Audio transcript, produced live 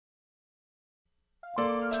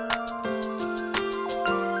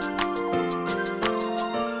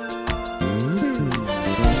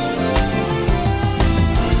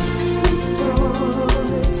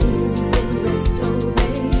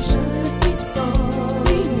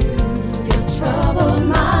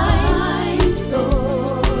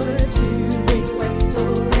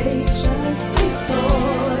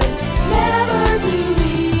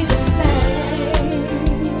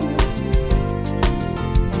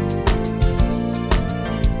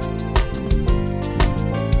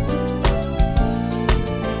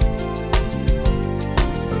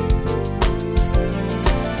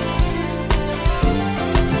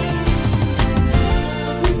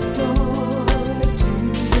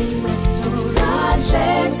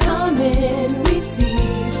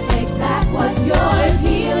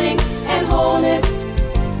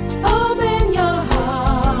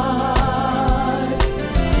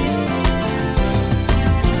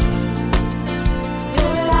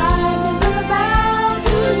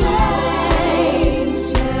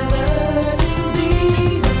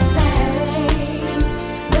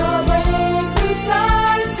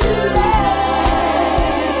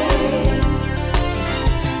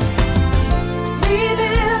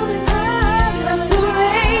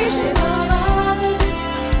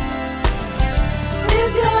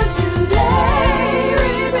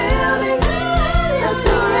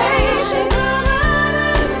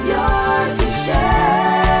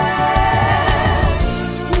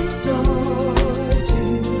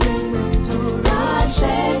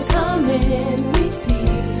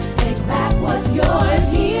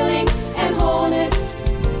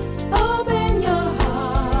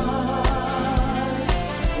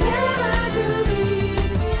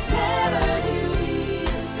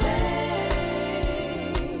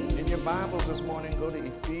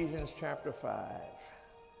chapter 5.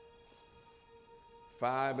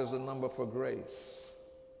 5 is a number for grace.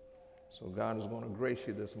 So God is going to grace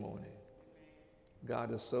you this morning.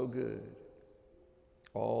 God is so good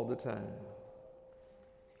all the time.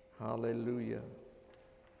 Hallelujah.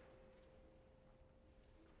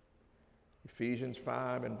 Ephesians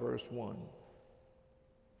 5 and verse 1,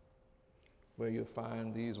 where you'll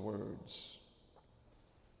find these words.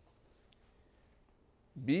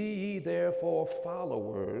 Be ye therefore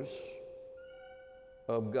followers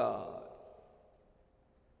of God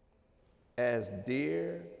as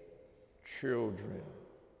dear children.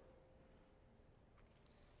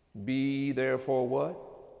 Be ye therefore what?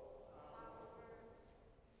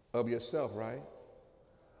 Of yourself, right?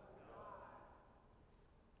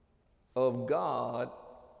 Of God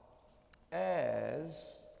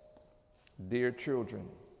as dear children.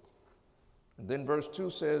 And then verse 2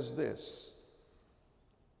 says this,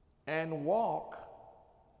 and walk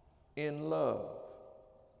in love.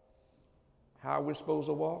 How are we supposed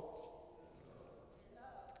to walk?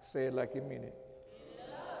 Say it like you mean it.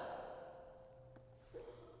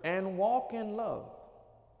 And walk in love.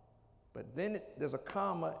 But then there's a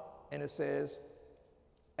comma and it says,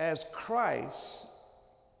 as Christ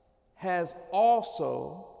has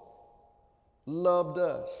also loved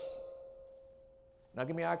us. Now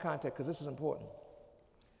give me eye contact because this is important.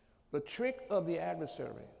 The trick of the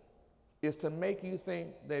adversary is to make you think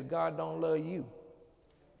that God don't love you.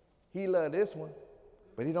 He loved this one,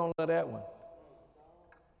 but he don't love that one.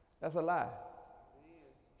 That's a lie.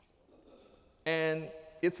 And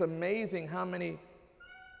it's amazing how many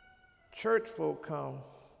church folk come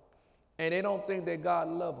and they don't think that God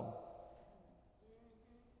loves them.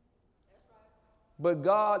 But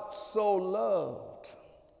God so loved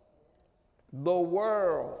the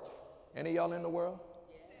world. Any of y'all in the world?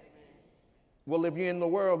 Well, if you're in the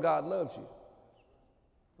world, God loves you.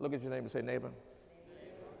 Look at your neighbor and say, neighbor,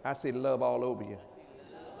 I see love all over you.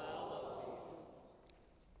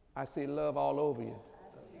 I see love all over you.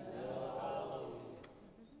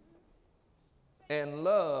 And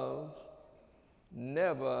love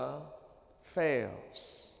never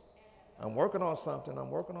fails. I'm working on something.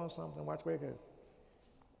 Watch where it goes.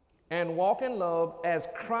 And walk in love as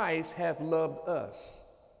Christ hath loved us.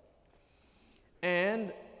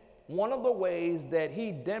 And one of the ways that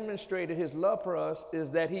he demonstrated his love for us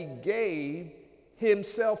is that he gave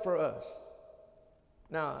himself for us.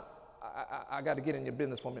 Now, I got to get in your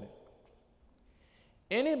business for a minute.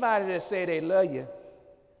 Anybody that say they love you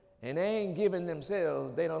and they ain't giving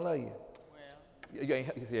themselves, they don't love you. Well, you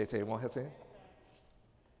ain't say it. Won't have to say it.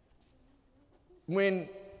 When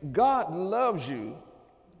God loves you,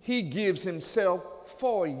 he gives himself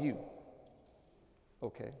for you.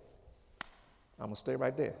 Okay. I'm going to stay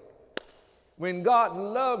right there. When God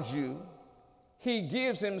loves you, he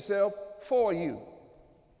gives himself for you.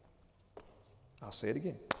 I'll say it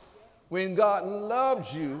again. When God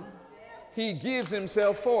loves you, he gives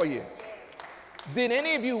himself for you. Did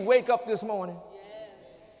any of you wake up this morning?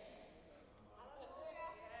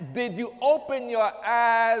 Did you open your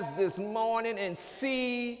eyes this morning and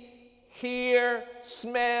see, hear,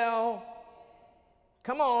 smell?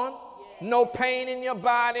 Come on. No pain in your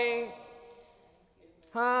body.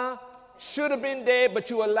 Huh? Should have been dead,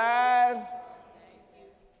 but you're alive.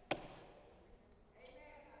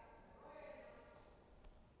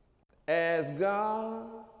 As God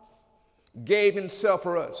gave himself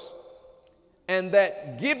for us, and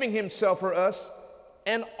that giving himself for us,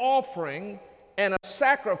 an offering and a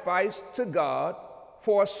sacrifice to God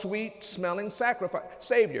for a sweet smelling sacrifice,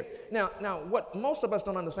 Savior. Now, what most of us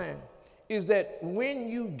don't understand is that when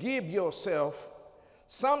you give yourself,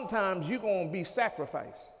 sometimes you're going to be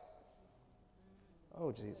sacrificed.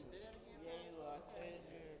 Oh, Jesus.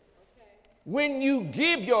 When you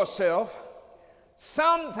give yourself,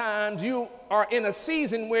 sometimes you are in a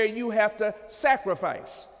season where you have to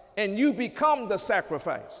sacrifice, and you become the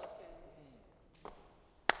sacrifice.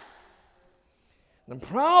 The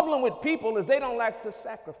problem with people is they don't like to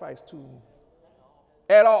sacrifice to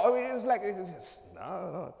at all. I mean, it's just,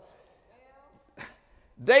 no.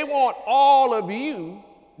 They want all of you,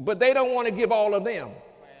 but they don't want to give all of them.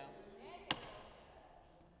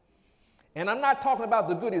 And I'm not talking about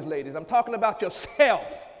the goodies, ladies. I'm talking about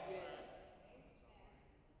yourself.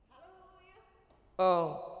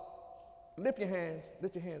 Lift your hands.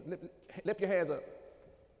 Lift your hands up.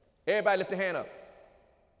 Everybody lift your hand up.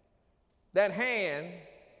 That hand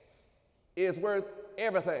is worth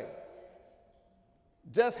everything.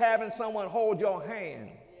 Just having someone hold your hand,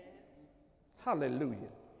 hallelujah,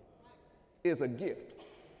 is a gift.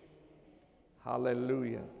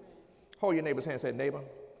 Hallelujah. Hold your neighbor's hand and say, neighbor,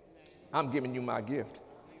 I'm giving you my gift.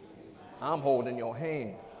 I'm holding your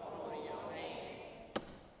hand.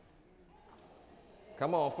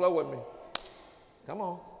 Come on, flow with me. Come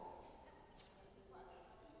on.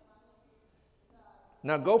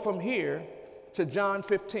 Now go from here to John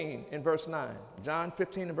 15 in verse 9. John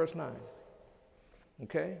 15 and verse 9.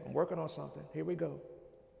 Okay, I'm working on something. Here we go.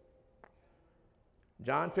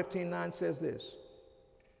 John 15:9 says this.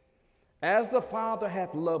 As the Father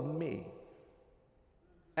hath loved me,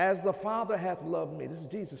 as the Father hath loved me, this is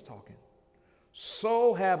Jesus talking,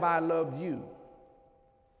 so have I loved you.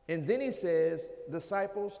 And then he says,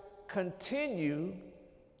 disciples, continue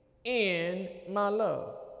in my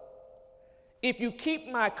love. If you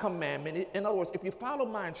keep my commandment, in other words, if you follow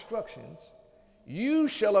my instructions, you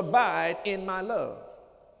shall abide in my love,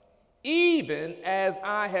 even as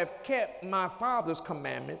I have kept my Father's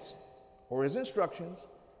commandments or his instructions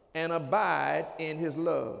and abide in his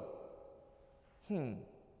love.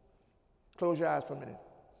 Close your eyes for a minute.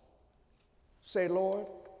 Say, Lord,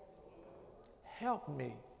 help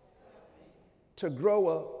me to grow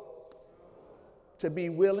up to be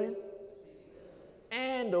willing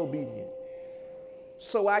and obedient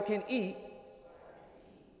so I can eat,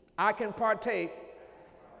 I can partake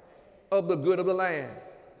of the good of the land.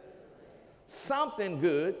 Something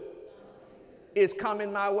good is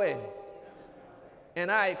coming my way,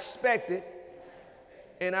 and I expect it,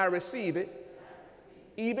 and I receive it,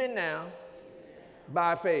 even now,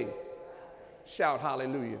 by faith. Shout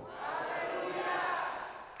hallelujah. Hallelujah.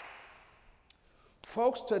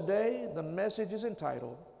 Folks, today the message is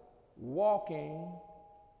entitled, Walking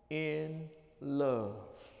in Love.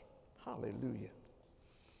 Hallelujah.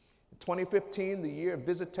 2015, the year of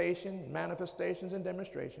visitation, manifestations, and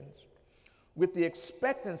demonstrations, with the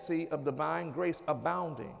expectancy of divine grace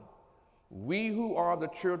abounding, we who are the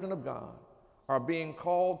children of God are being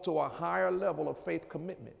called to a higher level of faith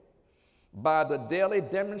commitment by the daily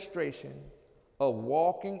demonstration of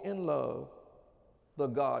walking in love the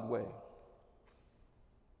God way.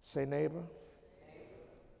 Say, neighbor,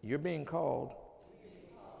 you're being called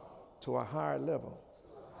to a higher level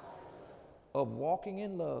of walking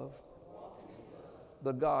in love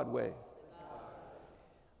the God way.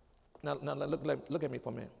 Now look at me for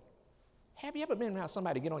a minute. Have you ever been around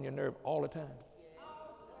somebody get on your nerve all the time?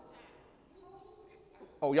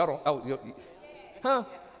 Oh, y'all don't, huh?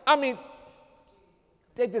 I mean,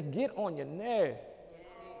 they just get on your nerve.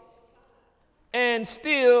 And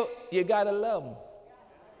still, you gotta love them.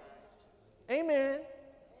 Amen.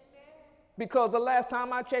 Because the last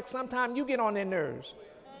time I checked, sometimes you get on their nerves.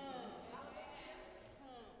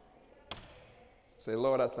 Say,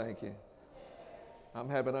 Lord, I thank you. I'm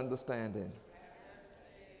having understanding.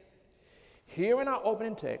 Here in our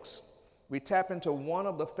opening text, we tap into one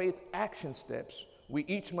of the faith action steps we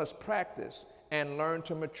each must practice and learn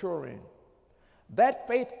to mature in. That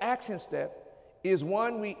faith action step is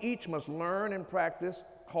one we each must learn and practice,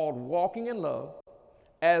 called walking in love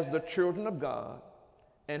as the children of God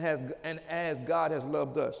and as God has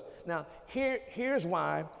loved us. Now, here's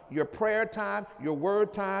why your prayer time, your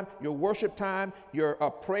word time, your worship time, your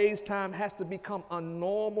praise time has to become a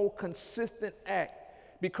normal, consistent act.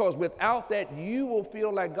 Because without that, you will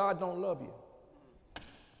feel like God don't love you.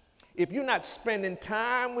 If you're not spending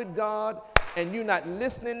time with God and you're not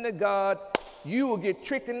listening to God, you will get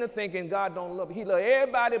tricked into thinking God don't love you. He loves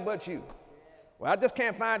everybody but you. Well, I just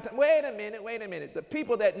can't find time. Wait a minute. The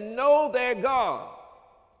people that know their God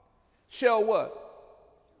shall what?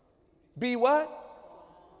 Be what?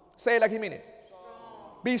 Say it like you mean it. Strong.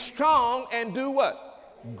 Be strong and do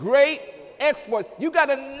what? Great exploits. You got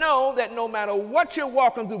to know that no matter what you're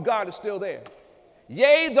walking through, God is still there.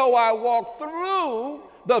 Yea, though I walk through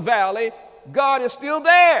the valley, God is still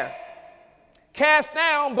there. Cast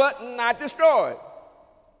down, but not destroyed.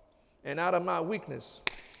 And out of my weakness,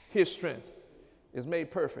 his strength is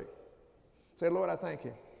made perfect. Say, Lord, I thank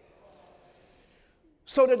you.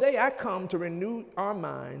 So today I come to renew our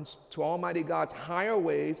minds to Almighty God's higher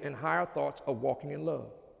ways and higher thoughts of walking in love.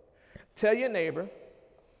 Tell your neighbor,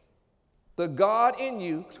 the God in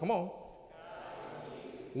you, come on,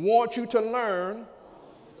 wants you to learn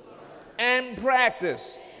and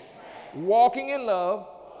practice walking in love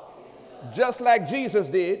just like Jesus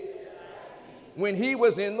did when he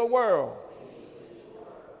was in the world.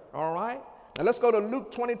 All right? Now let's go to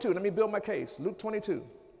Luke 22. Let me build my case. Luke 22.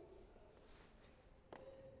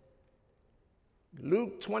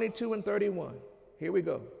 Luke 22 and 31. Here we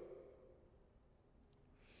go.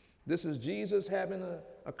 This is Jesus having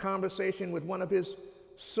a conversation with one of his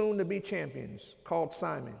soon-to-be champions called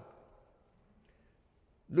Simon.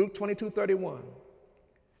 Luke 22:31.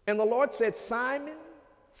 And the Lord said, Simon,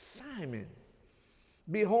 Simon,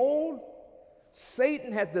 behold,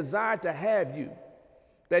 Satan has desired to have you,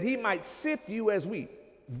 that he might sift you as wheat.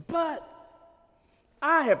 But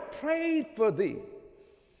I have prayed for thee,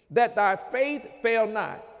 that thy faith fail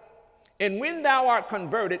not. And when thou art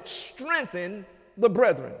converted, strengthen the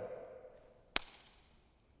brethren.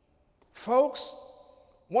 Folks,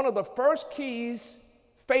 one of the first keys,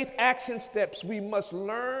 faith action steps we must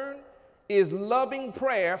learn is loving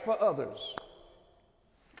prayer for others.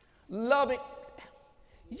 Loving,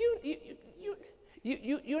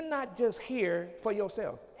 you're not just here for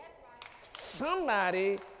yourself.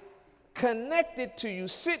 Somebody connected to you,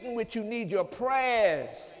 sitting with you, need your prayers.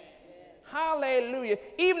 Hallelujah.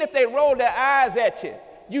 Even if they roll their eyes at you,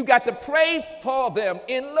 you got to pray for them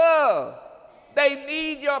in love. They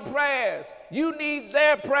need your prayers. You need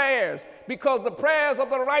their prayers, because the prayers of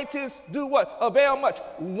the righteous do what? Avail much.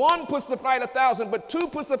 One puts to flight 1,000, but two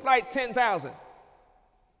puts to flight 10,000.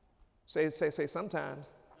 Say, sometimes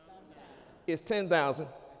it's 10,000,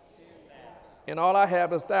 and all I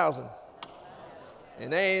have is thousands,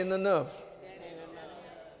 and they ain't enough.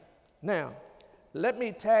 Now, let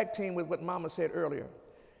me tag team with what Mama said earlier.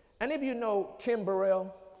 And if you know Kim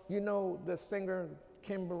Burrell, you know the singer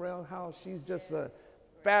Kim Burrell, how she's just a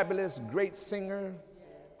fabulous, great singer.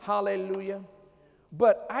 Hallelujah.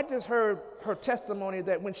 But I just heard her testimony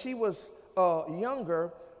that when she was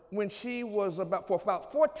younger, when she was for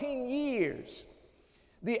about 14 years,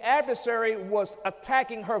 the adversary was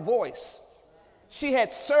attacking her voice. She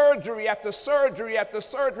had surgery after surgery after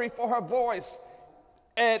surgery for her voice.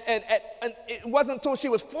 And it wasn't until she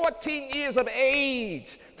was 14 years of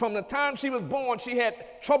age, from the time she was born, she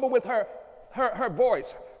had trouble with her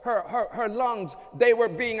voice, her lungs. They were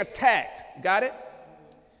being attacked. Got it?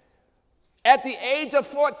 At the age of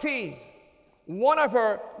 14, one of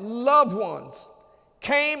her loved ones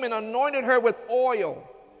came and anointed her with oil.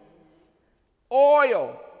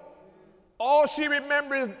 Oil. All she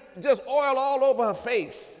remembers is just oil all over her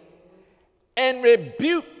face, and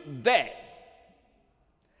rebuked that.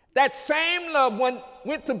 That same loved one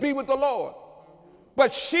went to be with the Lord.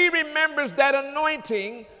 But she remembers that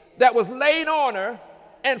anointing that was laid on her,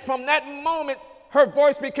 and from that moment, her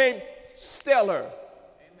voice became stellar.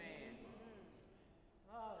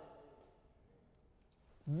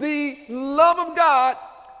 The love of God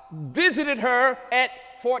visited her at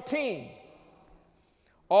 14.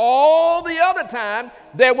 All the other time,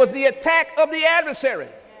 there was the attack of the adversary.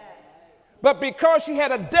 But because she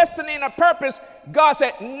had a destiny and a purpose, God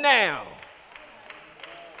said, now.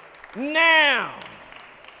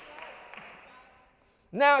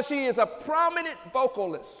 Now she is a prominent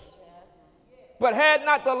vocalist. But had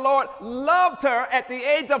not the Lord loved her at the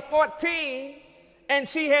age of 14, and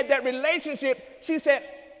she had that relationship, she said,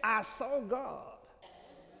 I saw God.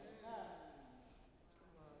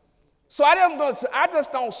 So I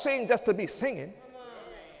just don't sing just to be singing.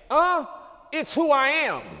 It's who I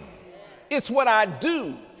am. It's what I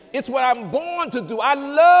do. It's what I'm born to do. I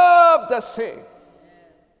love to sing.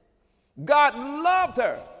 God loved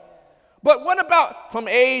her. But what about from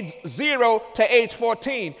age 0 to age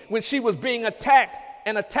 14, when she was being attacked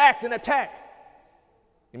and attacked and attacked?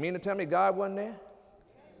 You mean to tell me God wasn't there?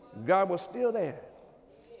 God was still there.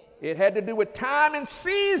 It had to do with time and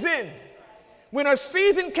season. When her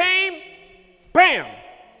season came, bam,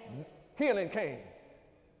 healing came.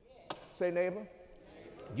 Say, neighbor,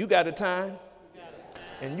 you got a time,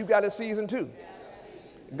 and you got a season too.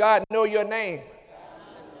 God know your name.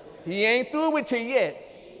 He ain't through with you yet.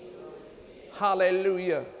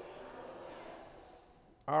 Hallelujah.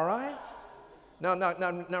 All right? Now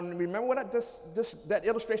remember what that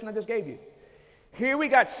illustration I just gave you. Here we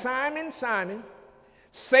got Simon.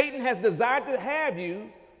 Satan has desired to have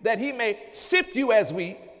you, that he may sift you as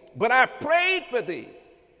wheat, but I prayed for thee,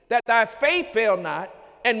 that thy faith fail not,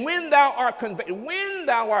 and when thou art converted,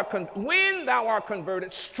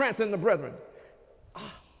 strengthen the brethren.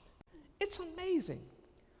 It's amazing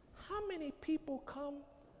how many people come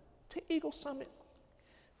to Eagle Summit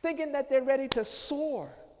thinking that they're ready to soar,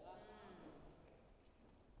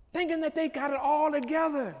 thinking that they got it all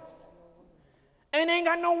together, and they ain't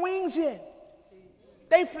got no wings yet.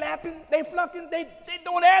 They flapping, they flucking, they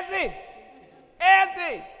doing everything.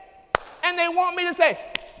 And they want me to say,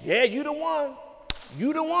 yeah, you the one.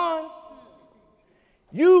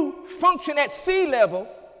 You function at C level,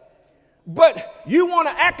 but you want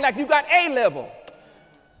to act like you got A level.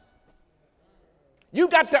 You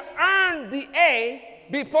got to earn the A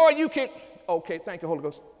before you can. Okay, thank you, Holy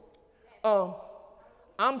Ghost.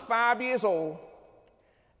 I'm 5 years old,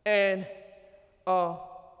 and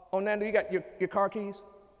Nando, you got your car keys?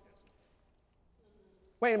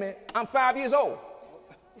 Wait a minute, I'm 5 years old.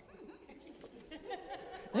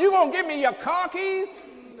 You gonna give me your car keys?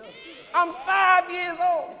 I'm 5 years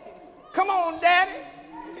old. Come on, Daddy.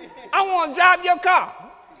 I want to drive your car.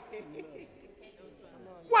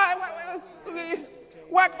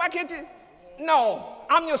 Why can't you? No,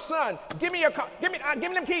 I'm your son. Give me your car. Give me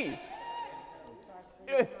them keys.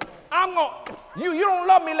 You don't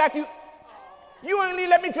love me like you ain't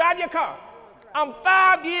let me drive your car. I'm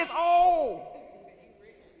 5 years old.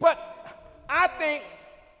 But I think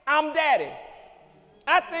I'm daddy.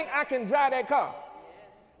 I think I can drive that car.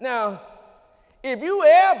 Now, if you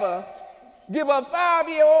ever give a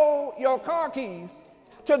 5-year-old your car keys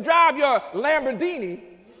to drive your Lamborghini,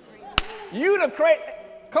 you the crazy.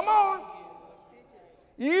 Come on.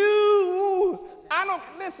 I don't,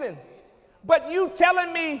 listen, but you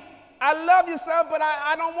telling me, I love you, son, but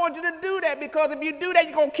I don't want you to do that, because if you do that,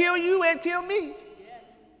 you're going to kill you and kill me.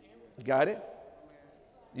 You got it?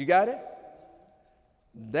 You got it?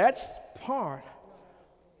 That's part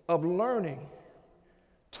of learning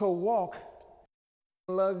to walk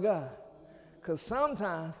and love God. Because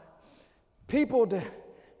sometimes people that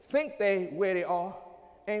think they where they are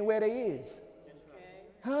ain't where they is.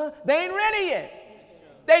 Huh? They ain't ready yet.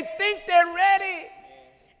 They think they're ready.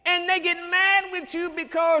 And they get mad with you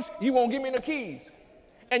because you won't give me the keys.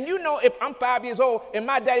 And you know, if I'm 5 years old and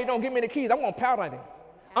my daddy don't give me the keys, I'm going to pout on him.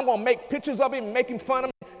 I'm going to make pictures of him, make him fun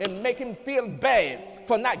of him, and make him feel bad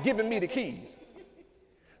for not giving me the keys.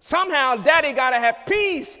 Somehow, daddy got to have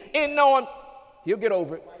peace in knowing he'll get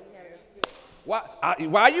over it.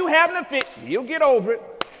 While you having a fit, he'll get over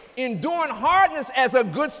it. Enduring hardness as a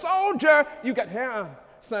good soldier, you got, hey,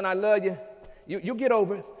 son, I love you. You'll get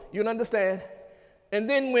over it. You'll understand. And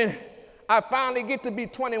then when I finally get to be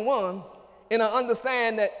 21 and I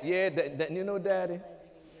understand that, yeah, that you know, Daddy,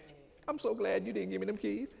 I'm so glad you didn't give me them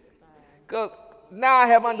keys. Because now I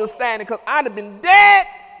have understanding, because I'd have been dead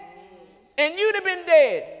and you'd have been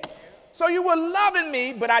dead. So you were loving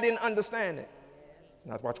me, but I didn't understand it.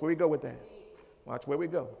 Now watch where we go with that. Watch where we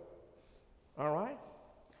go. All right?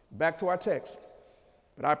 Back to our text.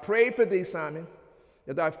 But I prayed for thee, Simon,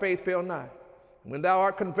 that thy faith fail not. When thou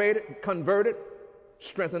art converted,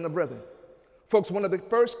 strengthen the brethren. Folks, one of the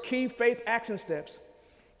first key faith action steps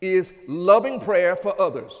is loving prayer for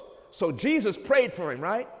others. So Jesus prayed for him,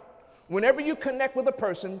 right? Whenever you connect with a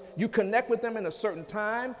person, you connect with them in a certain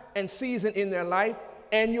time and season in their life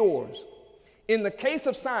and yours. In the case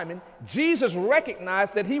of Simon, Jesus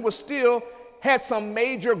recognized that he was still had some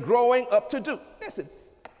major growing up to do. Listen,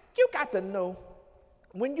 you got to know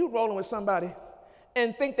when you're rolling with somebody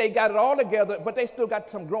and think they got it all together, but they still got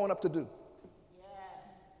some growing up to do.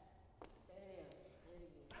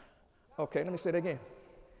 Okay, let me say that again.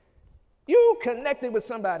 You connected with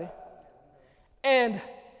somebody, and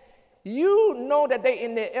you know that they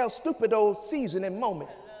in their El Stupido season and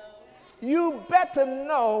moment. You better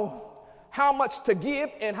know how much to give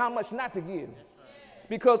and how much not to give.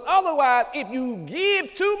 Because otherwise, if you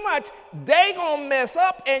give too much, they gonna mess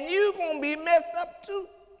up and you gonna be messed up too.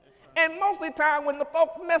 And most of the time when the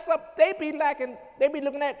folks mess up, they be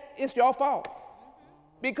looking at it's your fault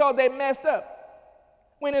because they messed up.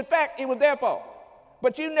 When in fact, it was their fault.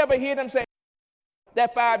 But you never hear them say,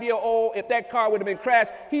 that 5-year-old, if that car would have been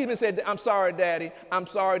crashed, he even said, I'm sorry, Daddy. I'm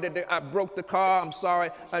sorry that I broke the car. I'm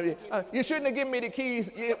sorry. You shouldn't have given me the keys.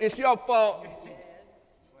 It's your fault.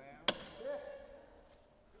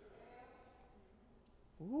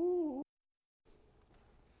 Ooh.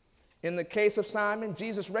 In the case of Simon,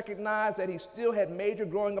 Jesus recognized that he still had major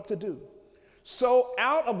growing up to do. So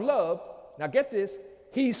out of love, now get this,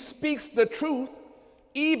 he speaks the truth,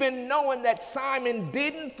 even knowing that Simon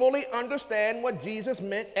didn't fully understand what Jesus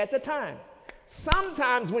meant at the time.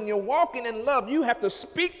 Sometimes when you're walking in love, you have to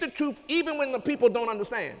speak the truth even when the people don't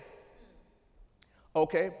understand.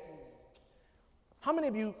 Okay. How many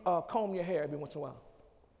of you comb your hair every once in a while?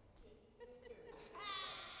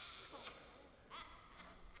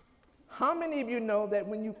 How many of you know that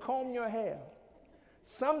when you comb your hair,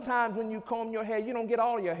 sometimes when you comb your hair, you don't get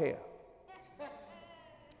all your hair?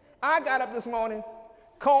 I got up this morning,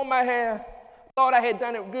 combed my hair, thought I had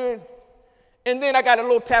done it good, and then I got a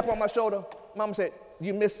little tap on my shoulder. Mama said,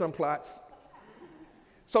 you missed some plots.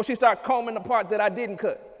 So she started combing the part that I didn't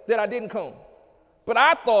cut, that I didn't comb. But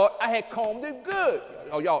I thought I had combed it good.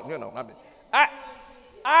 Oh, y'all, you know,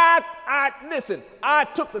 listen, I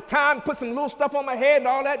took the time, put some little stuff on my head and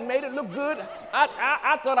all that, and made it look good.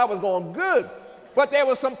 I thought I was going good. But there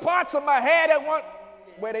were some parts of my hair that weren't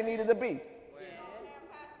where they needed to be.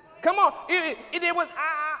 Come on,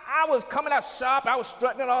 I was coming out sharp, I was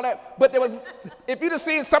strutting and all that, but there was, if you'd have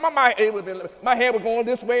seen some of my hair was going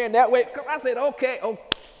this way and that way, I said, okay,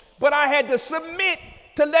 but I had to submit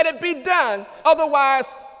to let it be done, otherwise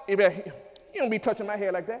You don't be touching my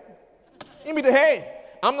hair like that. You be the hey,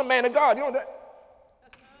 I'm the man of God. You know that?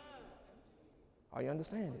 Are you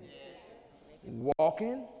understanding?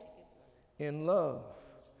 Walking in love.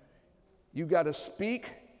 You got to speak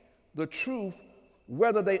the truth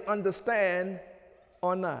whether they understand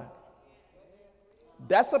or not.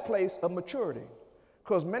 That's a place of maturity,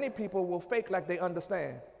 because many people will fake like they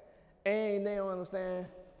understand. And they don't understand.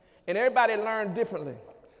 And everybody learn differently.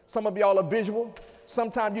 Some of y'all are visual.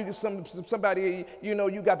 Sometimes you get somebody, you know,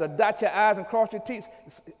 you got to dot your I's and cross your T's.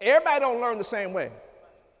 Everybody don't learn the same way.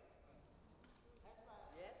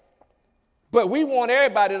 But we want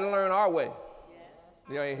everybody to learn our way.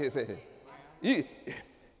 You ain't here say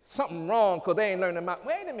something wrong because they ain't learning my.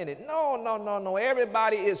 Wait a minute. No.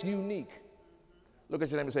 Everybody is unique. Look at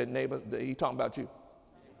your neighbor and say, neighbor, he talking about you.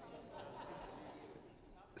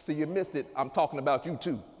 See, you missed it. I'm talking about you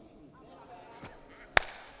too.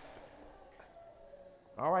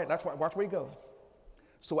 All right, watch where we go.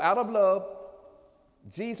 So out of love,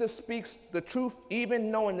 Jesus speaks the truth,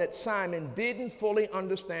 even knowing that Simon didn't fully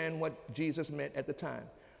understand what Jesus meant at the time.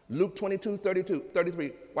 Luke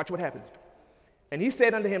 22:33. Watch what happens. And he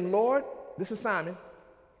said unto him, Lord, this is Simon,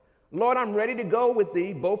 Lord, I'm ready to go with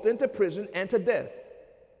thee both into prison and to death.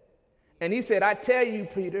 And he said, I tell you,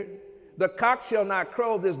 Peter, the cock shall not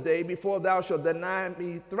crow this day before thou shalt deny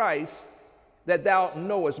me thrice that thou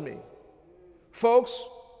knowest me. Folks,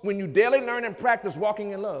 when you daily learn and practice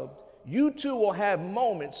walking in love, you too will have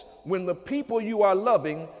moments when the people you are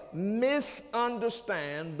loving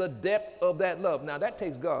misunderstand the depth of that love. Now, that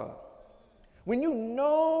takes God. When you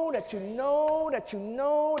know that you're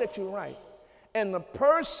right, and the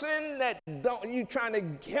person that you trying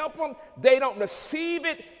to help them, they don't receive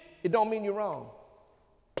it, it don't mean you're wrong.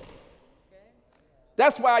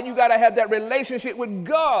 That's why you got to have that relationship with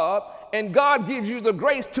God, and God gives you the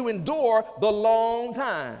grace to endure the long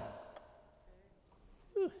time.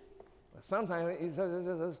 Sometimes it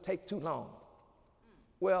just takes too long.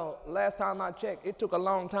 Well, last time I checked, it took a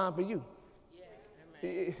long time for you.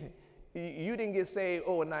 You didn't get saved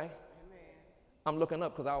overnight. I'm looking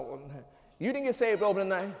up because you didn't get saved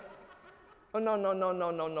overnight. Oh,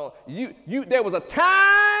 no. There was a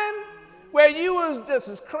time where you was just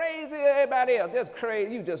as crazy as everybody else. Just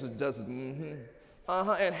crazy. You just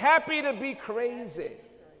and happy to be crazy.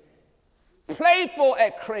 Playful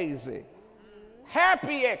at crazy.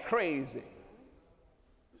 Happy at crazy.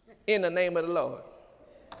 In the name of the Lord.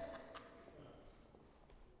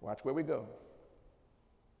 Watch where we go.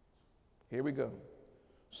 Here we go.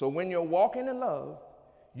 So when you're walking in love,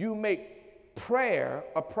 you make prayer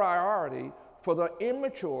a priority for the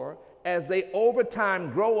immature as they over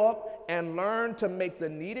time grow up and learn to make the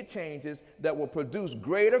needed changes that will produce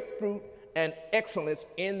greater fruit and excellence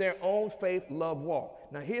in their own faith, love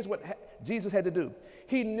walk. Now here's what Jesus had to do.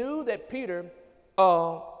 He knew that Peter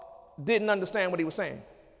didn't understand what he was saying.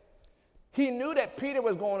 He knew that Peter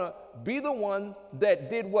was going to be the one that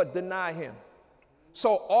did what? Deny him.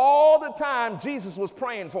 So all the time, Jesus was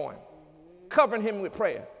praying for him, covering him with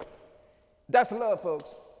prayer. That's love,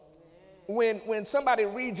 folks. When somebody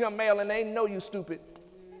reads your mail and they know you stupid,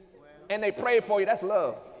 and they pray for you, that's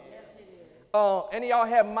love. Any of y'all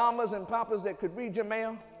have mamas and papas that could read your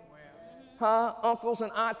mail? Huh? Uncles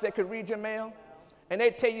and aunts that could read your mail? And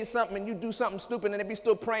they tell you something and you do something stupid and they be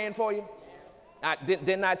still praying for you?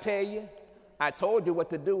 Didn't I tell you? I told you what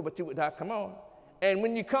to do, but come on. And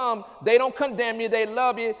when you come, they don't condemn you, they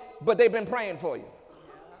love you, but they've been praying for you.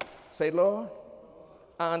 Say, Lord,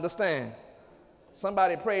 I understand.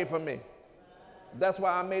 Somebody prayed for me. That's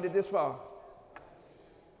why I made it this far.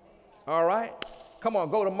 All right? Come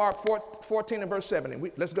on, go to Mark 14 and verse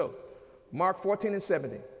 70. Let's go. Mark 14 and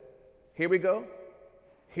 70. Here we go.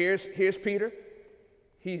 Here's Peter.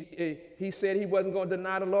 He said he wasn't going to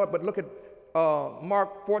deny the Lord, but look at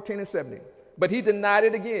Mark 14 and 70. But he denied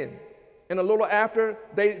it again. And a little after,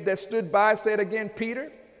 they that stood by said again,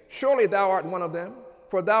 Peter, surely thou art one of them,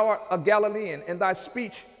 for thou art a Galilean, and thy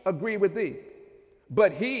speech agree with thee.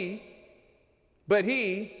 But he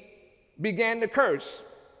began to curse.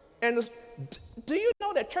 And do you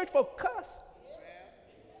know that church folk cuss?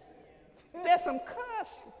 There's some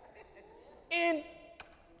cuss in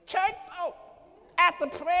church folk after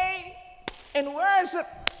pray and worship.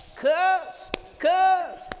 Cuss.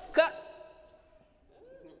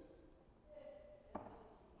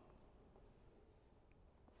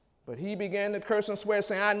 But he began to curse and swear,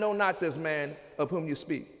 saying, I know not this man of whom you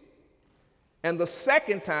speak. And the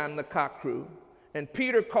second time the cock crew, and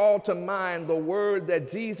Peter called to mind the word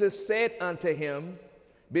that Jesus said unto him,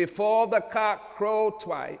 before the cock crow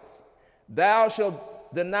twice, thou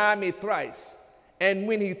shalt deny me thrice. And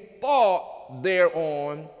when he thought thought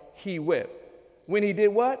thereon, he wept. When he did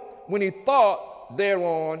what? When he thought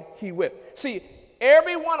thereon, he wept. See,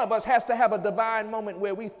 every one of us has to have a divine moment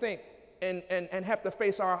where we think and have to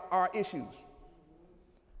face our issues.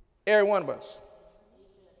 Every one of us.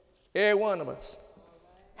 Every one of us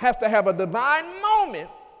has to have a divine moment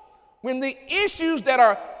when the issues that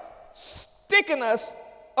are sticking us,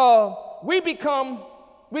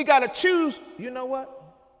 we got to choose, you know what?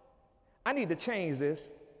 I need to change this.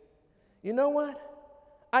 You know what?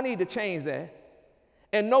 I need to change that.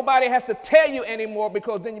 And nobody has to tell you anymore,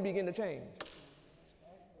 because then you begin to change.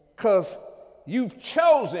 Because you've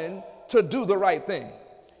chosen to do the right thing.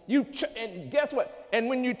 And guess what? And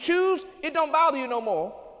when you choose, it don't bother you no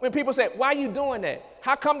more. When people say, why are you doing that?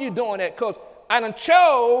 How come you doing that? Because I done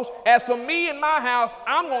chose, as for me and my house,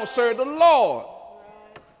 I'm going to serve the Lord.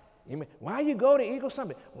 Why you go to Eagle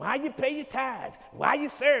Summit? Why you pay your tithes? Why you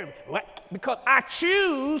serve? Why? Because I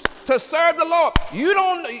choose to serve the Lord. You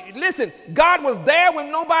don't, listen, God was there when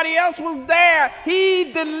nobody else was there.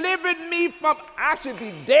 He delivered me from, I should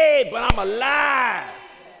be dead, but I'm alive.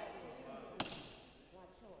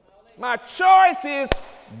 My choice is,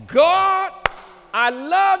 God, I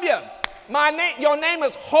love you. Your name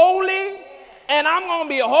is holy, and I'm going to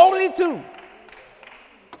be holy too.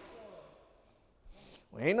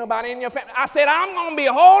 Well, ain't nobody in your family. I said, I'm going to be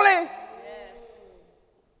holy. Yes.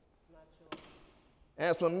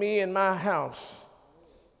 As for me and my house,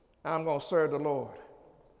 I'm going to serve the Lord.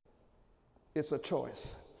 It's a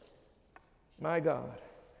choice. My God.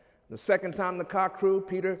 The second time the cock crew,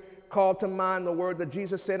 Peter called to mind the word that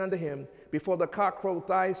Jesus said unto him, before the cock crow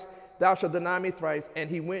thrice, thou shalt deny me thrice. And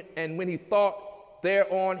he went, and when he thought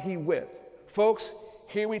thereon, he wept. Folks,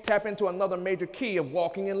 here we tap into another major key of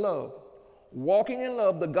walking in love. Walking in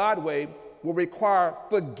love the God way will require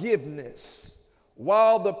forgiveness,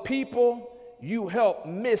 while the people you help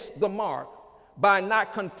miss the mark by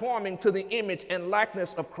not conforming to the image and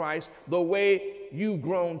likeness of Christ the way you've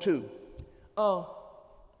grown to.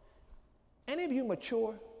 Any of you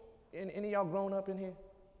mature? Any of y'all grown up in here?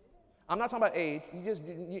 I'm not talking about age.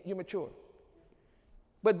 You're mature.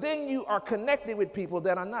 But then you are connected with people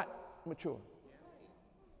that are not mature.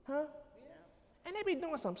 Huh? And they be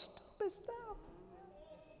doing some stupid stuff.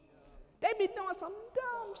 They be doing some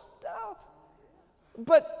dumb stuff.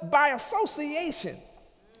 But by association,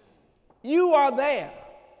 you are there.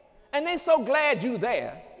 And they're so glad you're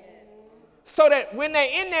there. So that when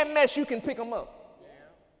they're in that mess, you can pick them up.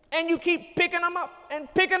 And you keep picking them up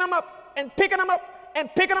and picking them up and picking them up and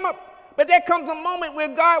picking them up. But there comes a moment where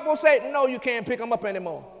God will say, no, you can't pick them up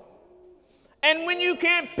anymore. And when you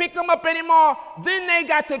can't pick them up anymore, then they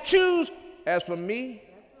got to choose. As for me,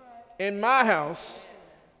 in my house,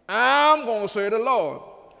 I'm going to serve the Lord.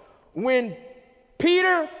 When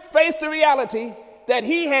Peter faced the reality that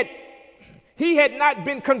he had not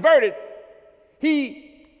been converted,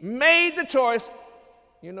 he made the choice,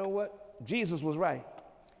 you know what? Jesus was right.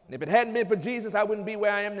 And if it hadn't been for Jesus, I wouldn't be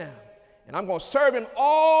where I am now. And I'm going to serve him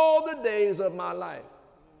all the days of my life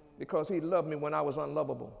because he loved me when I was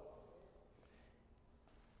unlovable.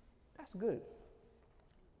 That's good.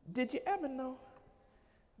 Did you ever know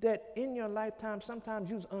that in your lifetime sometimes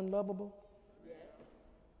you was unlovable? Yes.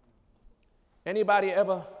 Anybody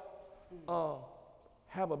ever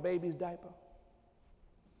have a baby's diaper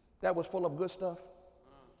that was full of good stuff?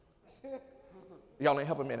 Y'all ain't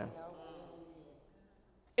helping me now.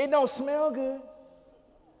 It don't smell good,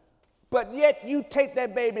 but yet you take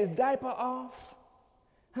that baby's diaper off,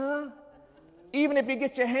 huh? Even if you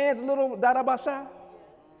get your hands a little da-da-ba-sa,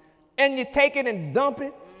 and you take it and dump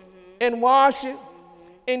it and wash it,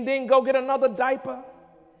 and then go get another diaper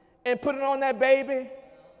and put it on that baby,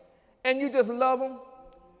 and you just love them.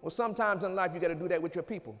 Well, sometimes in life you got to do that with your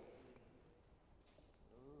people.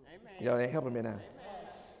 Amen. Y'all ain't helping me now. Amen.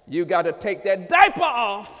 You got to take that diaper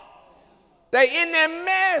off. They in their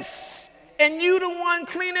mess, and you the one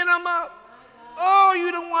cleaning them up. Oh,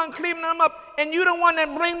 you the one cleaning them up, and you the one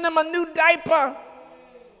that bring them a new diaper.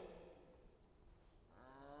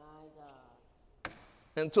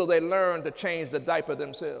 Until they learn to change the diaper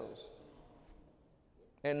themselves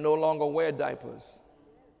and no longer wear diapers,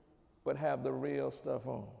 but have the real stuff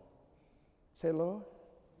on. Say, Lord,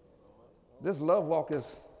 this love walk is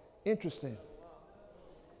interesting.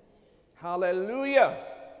 Hallelujah.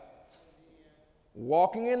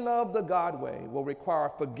 Walking in love the God way will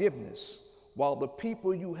require forgiveness, while the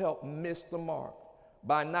people you help miss the mark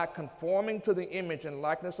by not conforming to the image and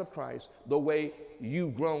likeness of Christ the way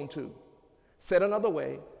you've grown to. Said another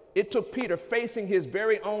way, it took Peter facing his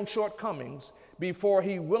very own shortcomings before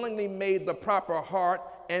he willingly made the proper heart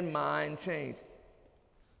and mind change.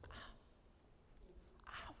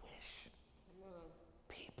 I wish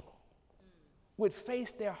would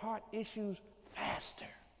face their heart issues faster.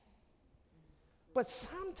 But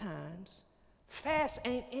sometimes fast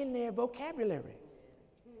ain't in their vocabulary.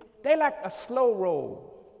 They like a slow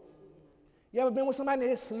roll. You ever been with somebody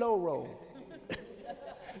that's slow roll?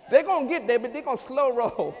 They're going to get there, but they're going to slow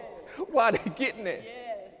roll while they're getting there.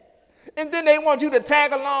 And then they want you to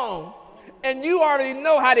tag along. And you already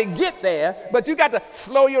know how to get there, but you got to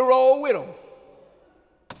slow your roll with them.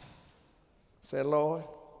 Say, Lord,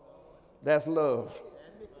 that's love.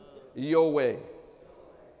 Your way.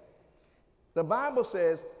 The Bible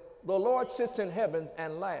says, the Lord sits in heaven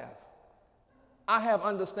and laughs. I have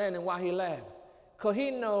understanding why he laughed. Because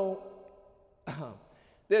he know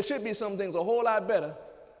there should be some things a whole lot better,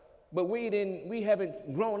 but we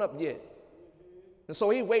haven't grown up yet. And so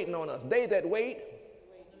he's waiting on us. They that wait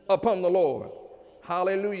upon the Lord.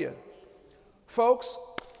 Hallelujah. Folks,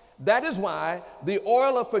 that is why the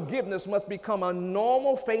oil of forgiveness must become a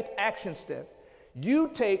normal faith action step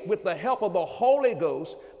you take with the help of the Holy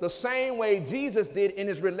Ghost, the same way Jesus did in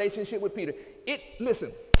his relationship with Peter.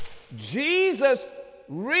 Listen, Jesus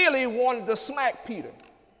really wanted to smack Peter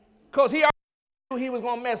because he already knew he was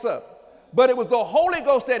going to mess up. But it was the Holy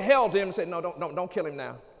Ghost that held him and said, no, don't kill him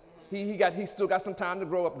now. He still got some time to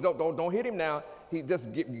grow up. Don't hit him now. He just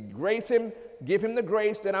grace him, give him the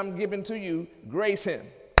grace that I'm giving to you. Grace him.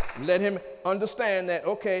 Let him understand that,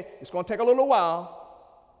 okay, it's going to take a little while,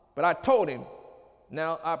 but I told him,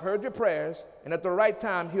 now I've heard your prayers, and at the right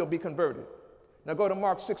time, he'll be converted. Now go to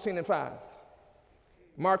Mark 16:5.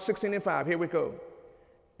 Mark 16:5, here we go.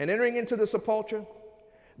 And entering into the sepulchre,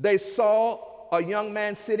 they saw a young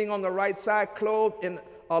man sitting on the right side, clothed in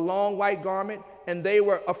a long white garment, and they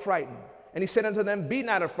were affrighted. And he said unto them, be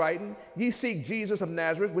not affrighted. Ye seek Jesus of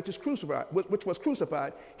Nazareth, which was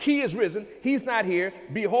crucified. He is risen. He's not here.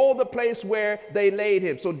 Behold the place where they laid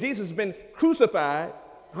him. So Jesus has been crucified.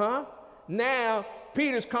 Now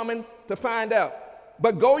Peter's coming to find out.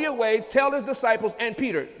 But go your way, tell his disciples and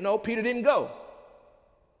Peter. No, Peter didn't go.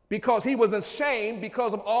 Because he was ashamed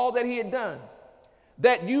because of all that he had done.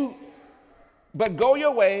 But go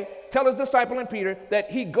your way, tell his disciple and Peter that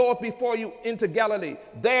he goeth before you into Galilee.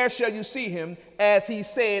 There shall you see him as he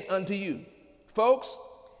said unto you. Folks,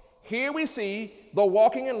 here we see the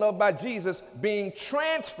walking in love by Jesus being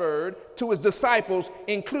transferred to his disciples,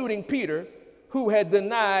 including Peter, who had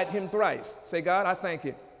denied him thrice. Say, God, I thank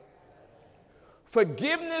you.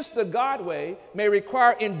 Forgiveness the God way may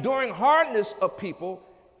require enduring hardness of people,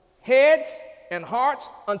 heads, and hearts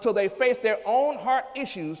until they face their own heart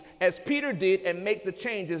issues as Peter did and make the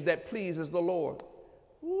changes that pleases the Lord.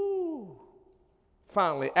 Woo.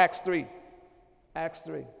 Finally, Acts 3. Acts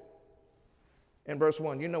 3. In verse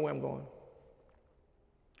 1, you know where I'm going.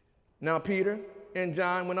 Now Peter and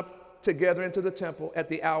John went up together into the temple at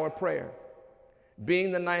the hour of prayer,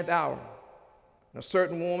 being the 9th hour. And a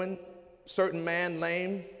certain man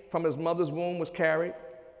lame from his mother's womb was carried,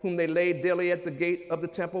 whom they laid daily at the gate of the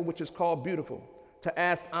temple, which is called Beautiful, to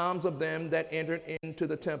ask alms of them that entered into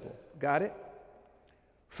the temple. Got it?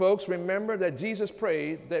 Folks, remember that Jesus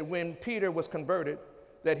prayed that when Peter was converted,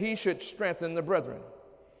 that he should strengthen the brethren.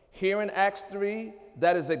 Here in Acts 3,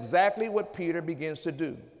 that is exactly what Peter begins to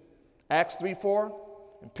do. Acts 3:4,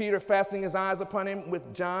 and Peter, fastening his eyes upon him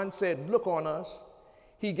with John, said, look on us.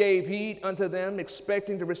 He gave heed unto them,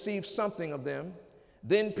 expecting to receive something of them.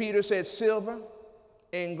 Then Peter said, silver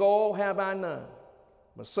and gold have I none,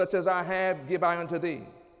 but such as I have give I unto thee.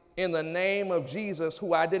 In the name of Jesus,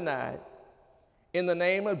 who I denied, in the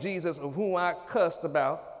name of Jesus, of whom I cussed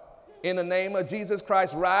about, in the name of Jesus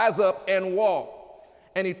Christ, rise up and walk.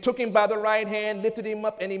 And he took him by the right hand, lifted him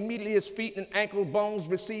up, and immediately his feet and ankle bones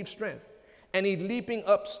received strength. And he leaping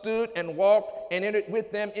up stood and walked and entered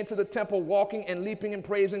with them into the temple, walking and leaping and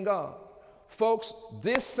praising God. Folks,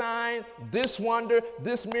 this sign, this wonder,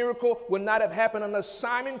 this miracle would not have happened unless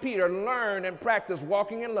Simon Peter learned and practiced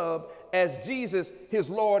walking in love as Jesus, his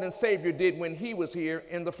Lord and Savior, did when he was here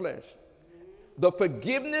in the flesh. The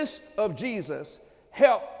forgiveness of Jesus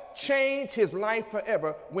helped change his life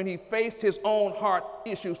forever when he faced his own heart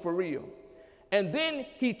issues for real. And then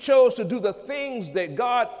he chose to do the things that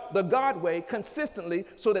the God way, consistently,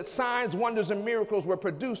 so that signs, wonders, and miracles were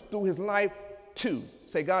produced through his life too.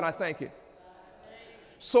 Say, God, I thank you.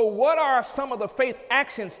 So what are some of the faith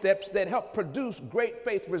action steps that help produce great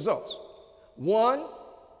faith results? One,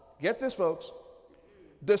 get this, folks,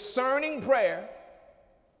 discerning prayer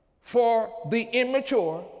for the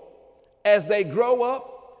immature as they grow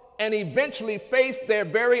up and eventually face their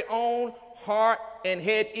very own heart and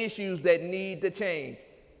head issues that need to change.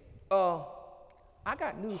 I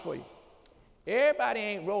got news for you. Everybody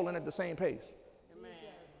ain't rolling at the same pace. Amen.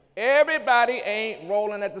 Everybody ain't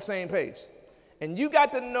rolling at the same pace. And you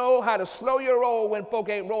got to know how to slow your roll when folk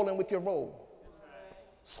ain't rolling with your roll.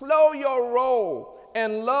 Slow your roll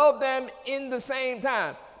and love them in the same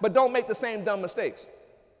time, but don't make the same dumb mistakes.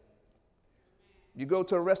 You go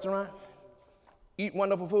to a restaurant, eat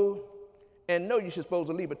wonderful food, and know you're supposed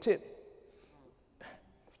to leave a tip.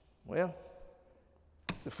 Well,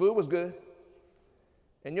 the food was good,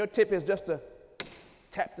 and your tip is just to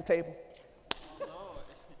tap the table.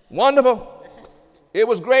 Wonderful. It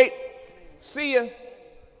was great. See ya.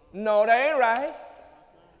 No, that ain't right.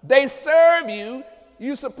 They serve you.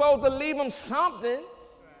 You're supposed to leave them something,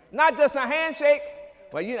 not just a handshake.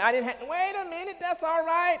 Well, I didn't have, wait a minute, that's all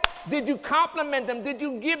right. Did you compliment them? Did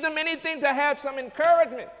you give them anything to have some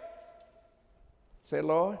encouragement? Say,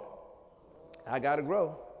 Lord, I got to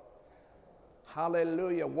grow.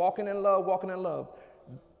 Hallelujah. Walking in love, walking in love.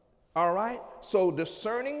 All right? So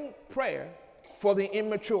discerning prayer for the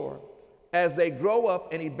immature as they grow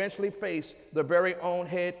up and eventually face their very own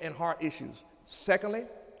head and heart issues. Secondly,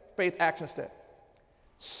 faith action step.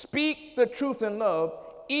 Speak the truth in love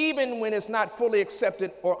even when it's not fully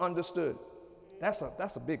accepted or understood. That's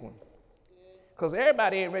a big one. Because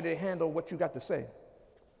everybody ain't ready to handle what you got to say.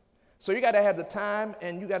 So you got to have the time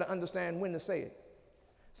and you got to understand when to say it.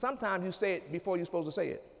 Sometimes you say it before you're supposed to say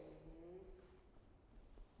it.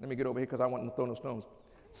 Let me get over here because I want to throw no stones.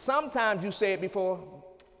 Sometimes you say it before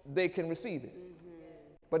they can receive it.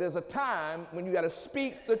 But there's a time when you got to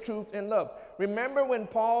speak the truth in love. Remember when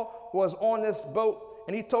Paul was on this boat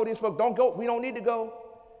and he told these folks, don't go, we don't need to go.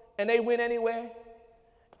 And they went anyway.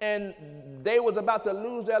 And they was about to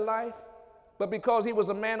lose their life. But because he was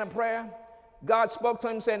a man of prayer, God spoke to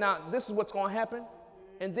him and said, now, this is what's going to happen.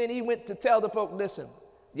 And then he went to tell the folk, listen,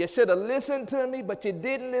 you should have listened to me, but you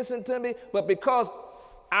didn't listen to me. But because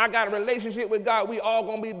I got a relationship with God, we all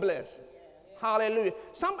going to be blessed. Hallelujah.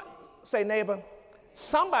 Somebody, say, neighbor,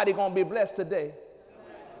 somebody going to be blessed today.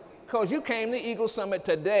 Because you came to Eagle Summit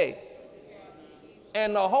today.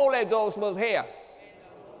 And the Holy Ghost was here.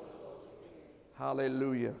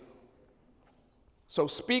 Hallelujah. So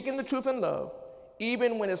speaking the truth in love,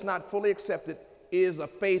 even when it's not fully accepted, is a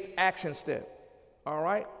faith action step. All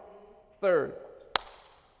right? Third,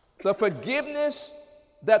 the forgiveness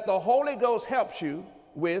that the Holy Ghost helps you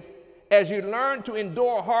with as you learn to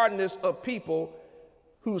endure hardness of people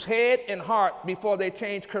whose head and heart before they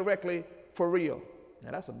change correctly for real.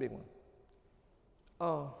 Now that's a big one.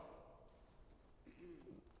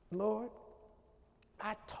 Lord,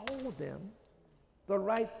 I told them the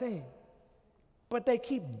right thing, but they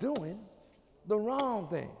keep doing the wrong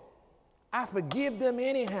thing. I forgive them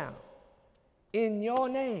anyhow, in your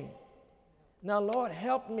name. Now, Lord,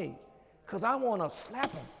 help me, because I want to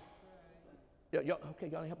slap them. Okay,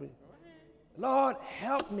 y'all help me. Lord,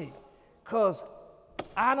 help me, because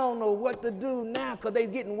I don't know what to do now, because they're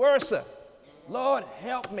getting worse. Lord,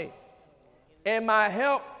 help me. And my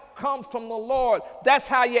help comes from the Lord. That's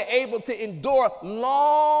how you're able to endure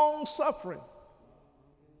long suffering.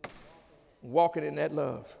 Walking in that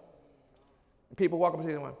love. People walk up and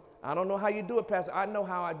say, I don't know how you do it, Pastor. I know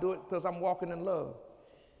how I do it because I'm walking in love.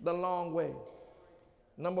 The long way.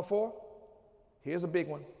 Number 4, here's a big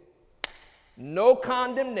one. No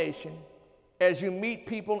condemnation as you meet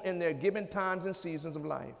people in their given times and seasons of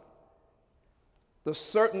life. The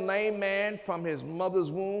certain lame man from his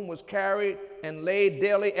mother's womb was carried and laid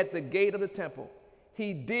daily at the gate of the temple.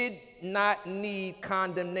 He did not need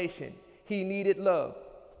condemnation. He needed love.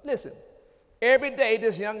 Listen, every day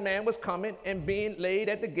this young man was coming and being laid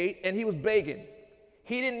at the gate and he was begging.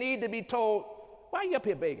 He didn't need to be told, why are you up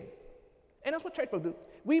here begging? And that's what church folks do.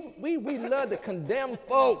 We love to condemn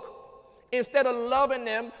folk instead of loving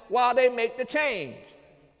them while they make the change.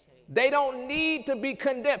 They don't need to be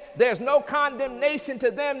condemned. There's no condemnation to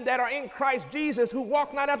them that are in Christ Jesus who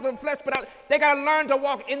walk not after the flesh, but they got to learn to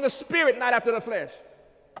walk in the spirit, not after the flesh.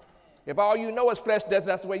 If all you know is flesh,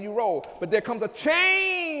 that's the way you roll. But there comes a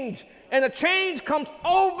change, and a change comes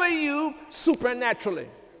over you supernaturally.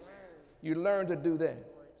 You learn to do that.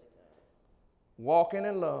 Walking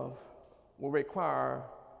in love will require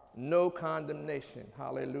no condemnation.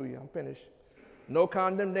 Hallelujah. I'm finished. No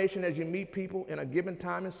condemnation as you meet people in a given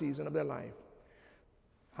time and season of their life.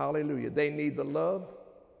 Hallelujah. They need the love,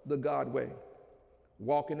 the God way.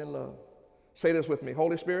 Walking in love. Say this with me.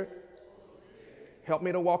 Holy Spirit, help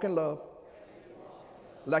me to walk in love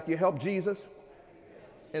like you helped Jesus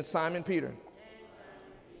and Simon Peter.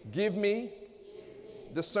 Give me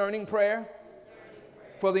discerning prayer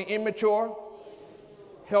for the immature.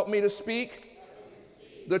 Help me to speak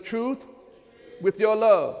the truth with your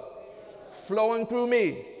love flowing through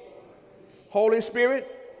me. Holy Spirit,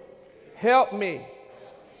 help me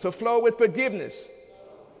to flow with forgiveness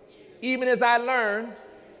even as I learn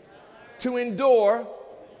to endure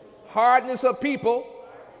hardness of people,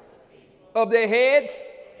 of their heads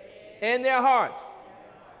and their hearts.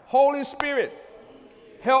 Holy Spirit,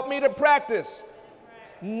 help me to practice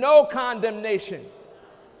no condemnation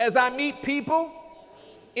as I meet people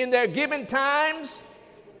in their given times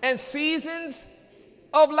and seasons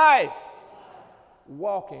of life,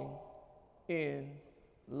 walking in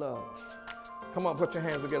love. Come on, put your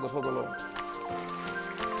hands together for the Lord.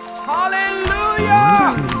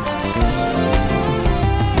 Hallelujah!